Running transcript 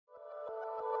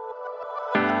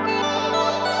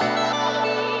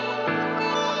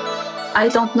I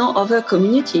don't know other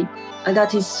community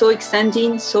that is so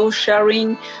extending, so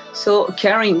sharing, so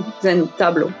caring than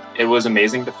Tableau. It was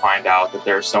amazing to find out that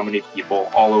there are so many people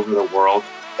all over the world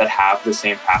that have the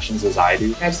same passions as I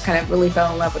do. I just kind of really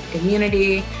fell in love with the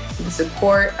community, the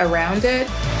support around it.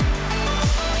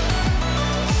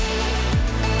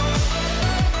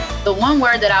 The one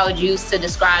word that I would use to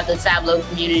describe the Tableau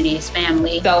community is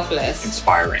family. Selfless.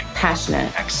 Inspiring.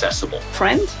 Passionate. Accessible.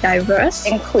 Friend, diverse,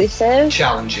 inclusive,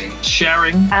 challenging,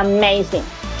 sharing, amazing.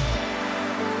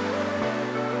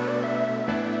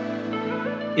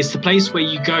 It's the place where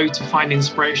you go to find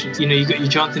inspiration. You know, you've got your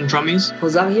Jonathan Drummies.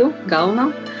 Rosario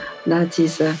Gaona, that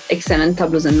is excellent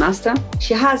Tableau Zen master.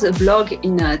 She has a blog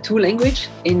in 2 languages,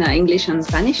 in English and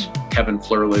Spanish. Kevin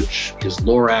Flerlich, his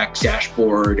Lorax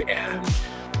dashboard and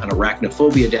an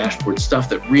arachnophobia dashboard, stuff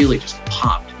that really just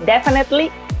popped.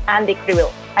 Definitely Andy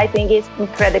Krill. I think it's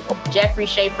incredible. Jeffrey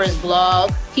Schaefer's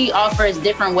blog, he offers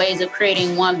different ways of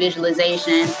creating one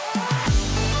visualization.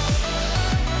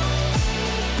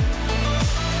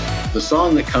 The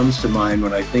song that comes to mind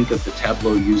when I think of the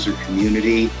Tableau user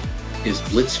community is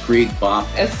Blitzkrieg Bop.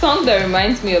 A song that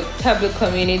reminds me of Tableau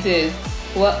Community is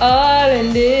 "We're all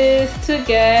in this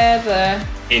together."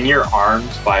 In Your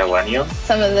Arms by Elenium.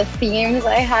 Some of the themes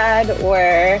I had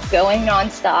were going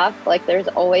nonstop. Like there's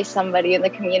always somebody in the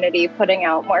community putting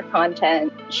out more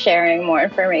content, sharing more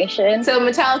information. So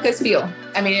Metallica's Feel.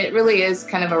 I mean, it really is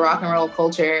kind of a rock and roll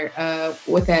culture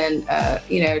within,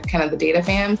 kind of the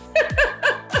DataFam.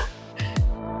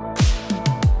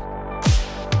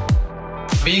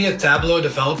 Being a Tableau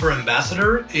developer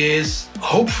ambassador is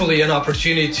hopefully an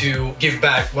opportunity to give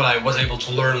back what I was able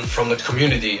to learn from the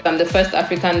community. I'm the first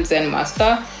African Zen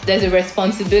master. There's a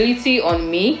responsibility on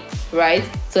me, right,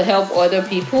 to help other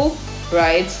people,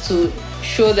 right, to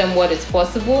show them what is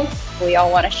possible. We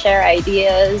all want to share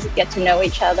ideas, get to know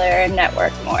each other, and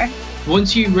network more.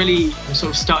 Once you really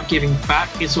sort of start giving back,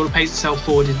 it sort of pays itself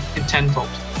forward in tenfold.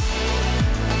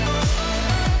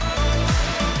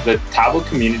 The Tableau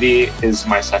community is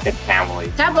my second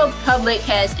family. Tableau Public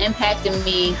has impacted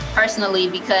me personally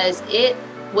because it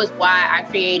was why I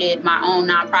created my own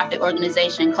nonprofit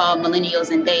organization called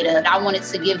Millennials in Data. I wanted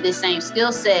to give this same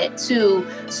skill set to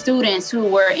students who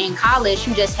were in college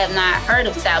who just have not heard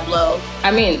of Tableau. I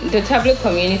mean, the Tableau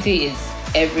community is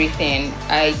everything.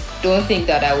 I don't think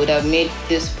that I would have made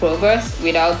this progress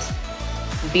without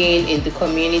being in the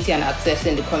community and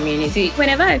accessing the community.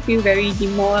 Whenever I feel very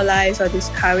demoralized or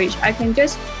discouraged, I can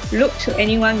just look to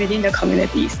anyone within the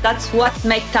communities. That's what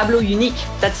makes Tableau unique.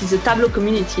 That is the Tableau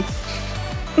community.